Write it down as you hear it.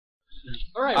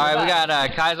Alright, we got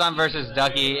Kaizen versus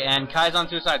Ducky, and Kaizen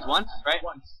suicides once, right?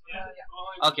 Once.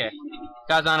 Okay.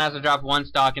 Kaizen has to drop one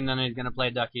stock, and then he's going to play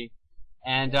Ducky.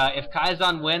 And if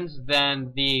Kaizen wins,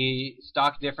 then the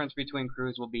stock difference between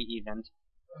crews will be evened.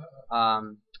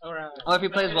 Well, if he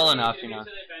plays well enough, you know.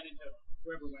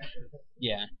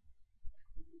 Yeah.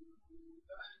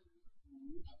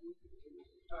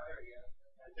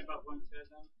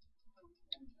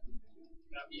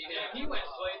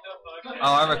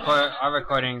 Oh, our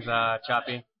recording's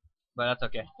choppy, but that's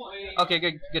okay. Okay,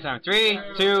 good time. 3,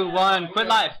 2, 1, quit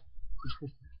live.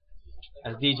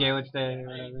 As DJ would say.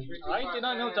 I did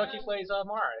not know Ducky plays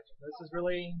Marth. This is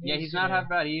really. Yeah, he's not half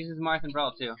bad. He uses Marth and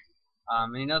Brawl too,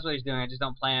 and he knows what he's doing. I just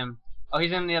don't play him. Oh,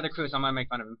 he's in the other crew, so I'm gonna make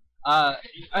fun of him.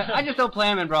 I just don't play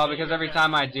him in Brawl because every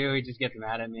time I do, he just gets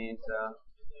mad at me. So.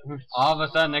 All of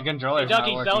a sudden, the controller's not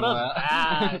working well.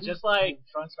 Bad, just like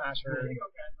Front Smasher.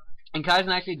 And Kaizen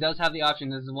actually does have the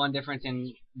option. This is one difference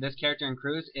in this character in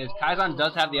Cruise, is Kaizen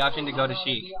does have the option to go to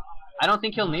Sheik. I don't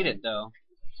think he'll need it, though.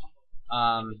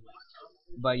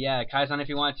 But yeah, Kaizen, if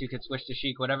he wanted to, could switch to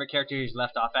Sheik. Whatever character he's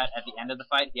left off at the end of the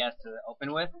fight, he has to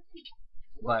open with.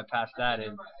 But past that,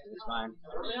 it's fine.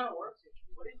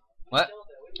 What?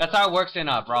 That's how it works in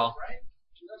Brawl.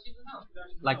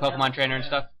 Like Pokemon Trainer and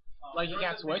stuff. Like you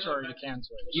can't switch, or you can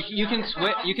switch. You can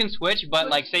switch. You can switch, but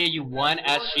like say you won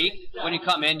as Sheik, when you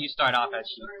come in, you start off as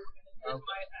Sheik. Okay.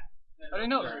 I didn't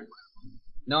know that.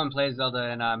 No one plays Zelda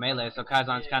in Melee, so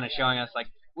Kaizen's kind of showing us like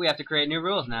we have to create new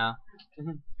rules now.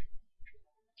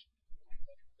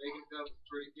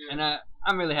 And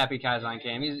I'm really happy Kaizen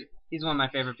came. He's one of my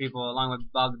favorite people, along with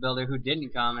Bob the Builder, who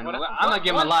didn't come. And I'm gonna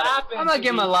give him a lot. I'm gonna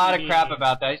give him a lot of crap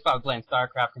about that. He's probably playing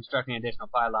StarCraft, constructing additional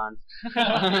pylons.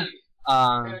 He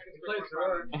plays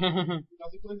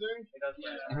Does he play Zerg?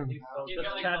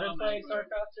 Does Kevin play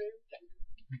StarCraft too?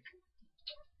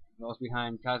 Rolls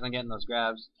behind Kaizen getting those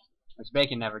grabs, which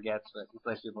Bacon never gets, but he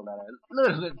plays people that are a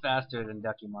little bit faster than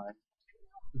Ducky Marth.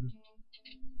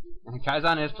 And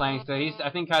Kaizen is playing still. I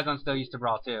think Kaizen's still used to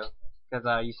Brawl too, because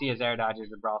you see his air dodges,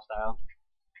 the Brawl style.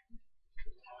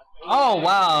 Oh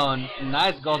wow,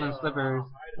 nice golden slippers.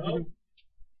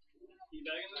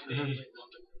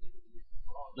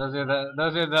 Those are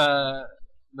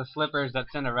the slippers that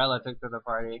Cinderella took to the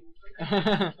party.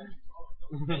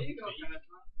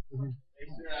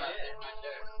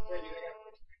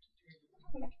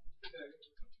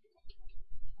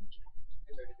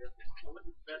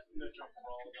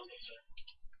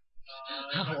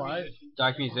 What?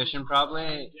 Dark Musician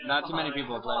probably. Not too many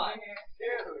people play.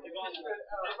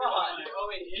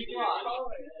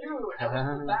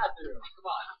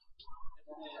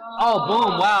 Oh,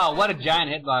 boom, wow, what a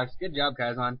giant hitbox. Good job,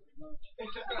 Kaizen.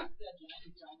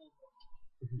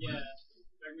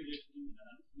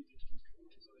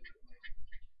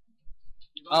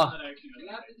 Oh.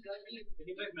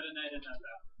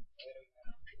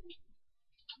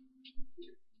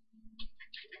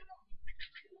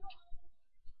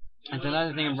 That's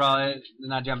another thing in Brawl, they're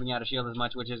not jumping out of shield as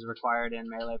much, which is required in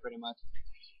Melee pretty much.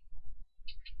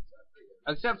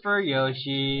 Except for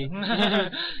Yoshi.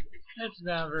 It's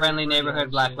never Friendly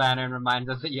neighborhood Black Lantern reminds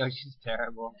us that Yoshi's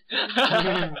terrible.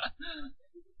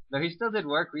 Though he still did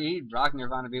work. He rocked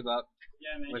NirvanaBebop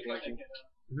with Yoshi.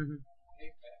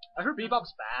 I heard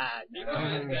Bebop's bad.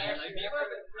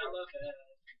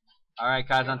 Alright,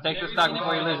 Kaizen, take the stock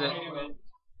before you lose it.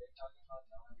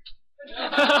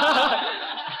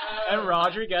 And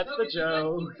Roger gets the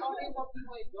joke.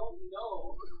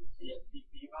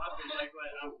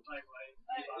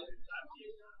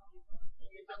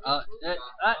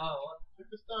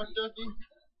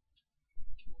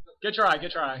 Good try,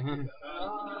 good try.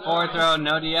 Forward throw,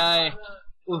 no DI.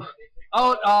 Oof.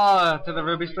 Oh, to the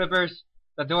Ruby Slippers.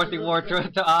 The Dorothy Ward throw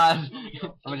to Oz.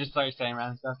 I'm gonna just start saying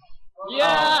random stuff.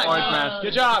 Yeah! Oh,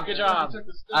 good job, good job.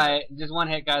 Alright, just one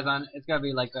hit, guys, on. It's gonna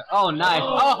be like the. Oh, nice.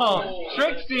 Oh,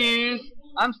 Trixies!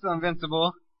 I'm still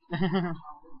invincible.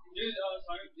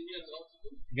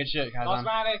 Good shit, guys.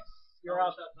 LosMatix, you're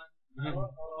up.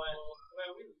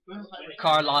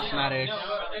 Car LosMatix.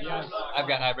 Yes. I've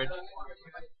got hybrid.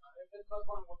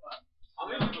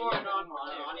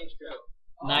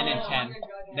 9 and 10.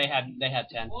 They had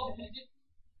 10.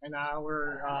 And now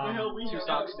we're 2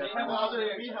 stocks different.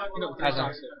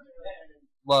 Kaizen.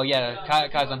 Well, yeah,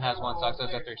 Kaizen has 1 stock, so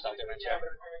it's a 3 stock difference.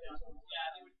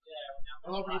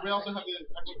 We also have the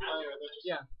extra player that just...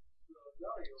 Yeah.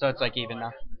 So it's like even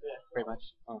now, pretty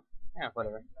much. Oh, yeah,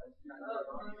 whatever.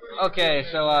 Okay,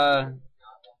 so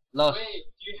Los. Wait,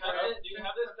 do you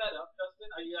have this set up, Justin?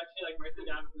 Are you actually like writing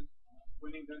down who's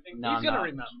winning the thing? No, he's gonna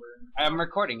remember. I'm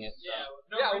recording it. Yeah.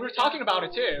 Yeah, we were talking about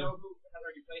it too. Know who has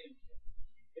already played it.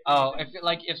 Oh,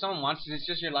 if someone wants to, it's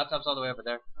just your laptop's all the way over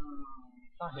there.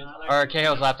 Not his. Or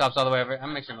Kale's laptop's all the way over.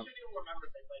 I'm mixing them.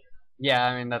 Yeah,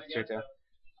 I mean that's true too.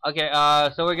 Okay,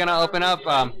 so we're gonna open up.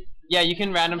 Yeah, you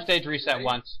can random stage reset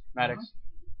once, Maddox,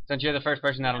 since you're the first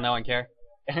person that'll know and care.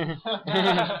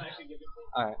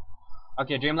 All right.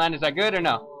 Okay, Dreamland, is that good or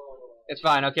no? It's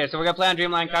fine. Okay, so we're gonna play on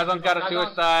Dreamland. Kazan's got a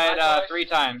suicide 3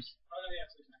 times.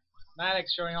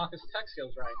 Maddox showing off his tech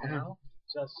skills right now.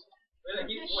 Just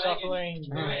shuffling.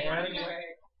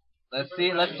 Let's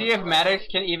see if Maddox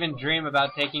can even dream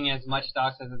about taking as much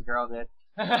stocks as his girl did.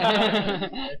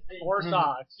 4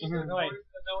 stocks. No, wait.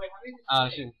 Oh,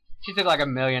 she took like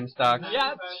 1 million stocks.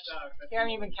 Yeah, can't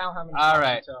even count how many. All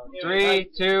right, 3,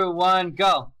 2, 1,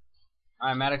 go. All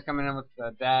right, Maddox coming in with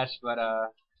the dash, but I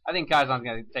think Kazan's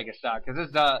gonna take a stock because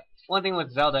this one thing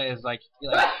with Zelda is like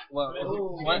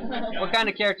what kind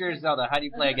of character is Zelda? How do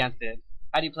you play against it?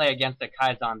 How do you play against a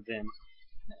Kazan Zin?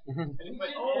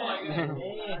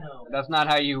 That's not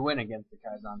how you win against the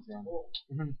Kazan Zin.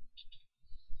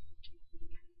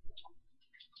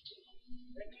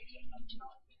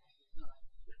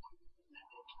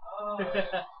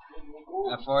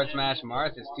 That forward smash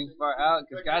Marth is too far out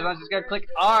because Kazan's just gotta click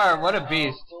R. What a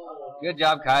beast! Good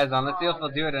job, Kazan. Let's see if he'll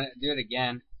do it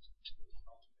again.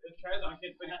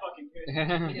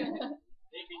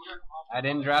 I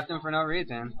didn't draft him for no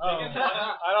reason. Oh,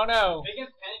 I don't know.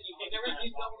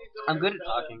 I'm good at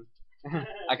talking.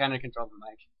 I kind of control the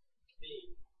mic.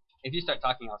 If you start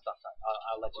talking, I'll stop talking.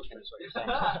 I'll let you finish what you're saying.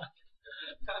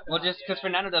 Well, just because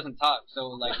Fernando doesn't talk, so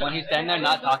like when he's standing there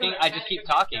not talking, I just keep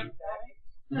talking.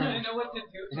 I didn't know what to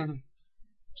do. I'm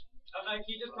like,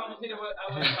 he just commentated what I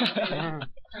was commentating.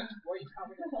 What you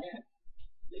commented again?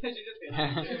 Yeah, she just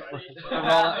did.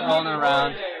 Rolling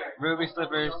around. Ruby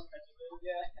slippers.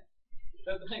 Yeah.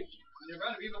 That's like,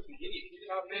 NirvanaBebop's an idiot. He just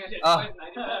commented Oh.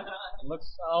 twice 90%. Looks.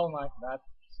 Oh my, that's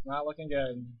not looking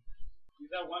good. He's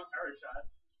that one power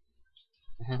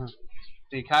shot.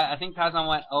 See, I think Kazan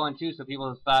went 0-2, so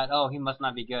people thought, oh, he must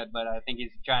not be good, but I think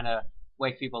he's trying to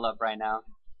wake people up right now.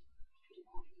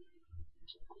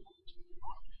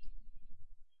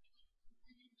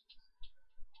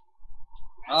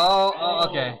 Oh,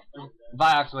 okay.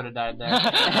 Viox would have died there.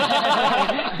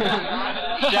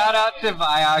 Shout out to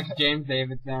Viox, James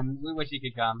Davidson. We wish he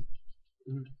could come.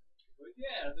 Yeah,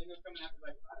 I think it was coming after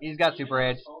like 5. He's got super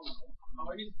AIDS. Oh,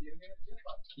 he's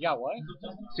You got what?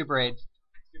 Super AIDS.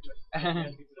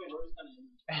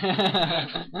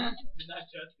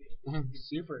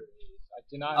 Super. I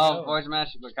did not Oh, know. forward smash,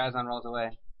 but Kazan rolls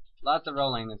away. Lots of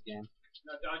rolling in this game.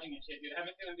 No, dodging and shit, dude. I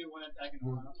haven't seen him do one attack in a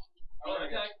while. Oh,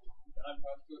 attack.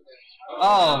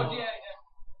 Oh. Yeah.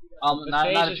 The Not a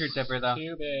stage true is tipper though.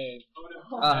 Too big.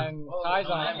 Oh, And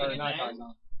Kazan, or not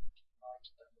Kazan.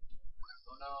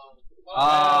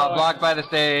 Oh, blocked by the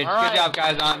stage. All right. Good job,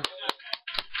 Kazan.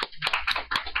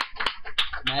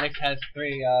 Maddox has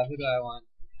 3. Who do I want?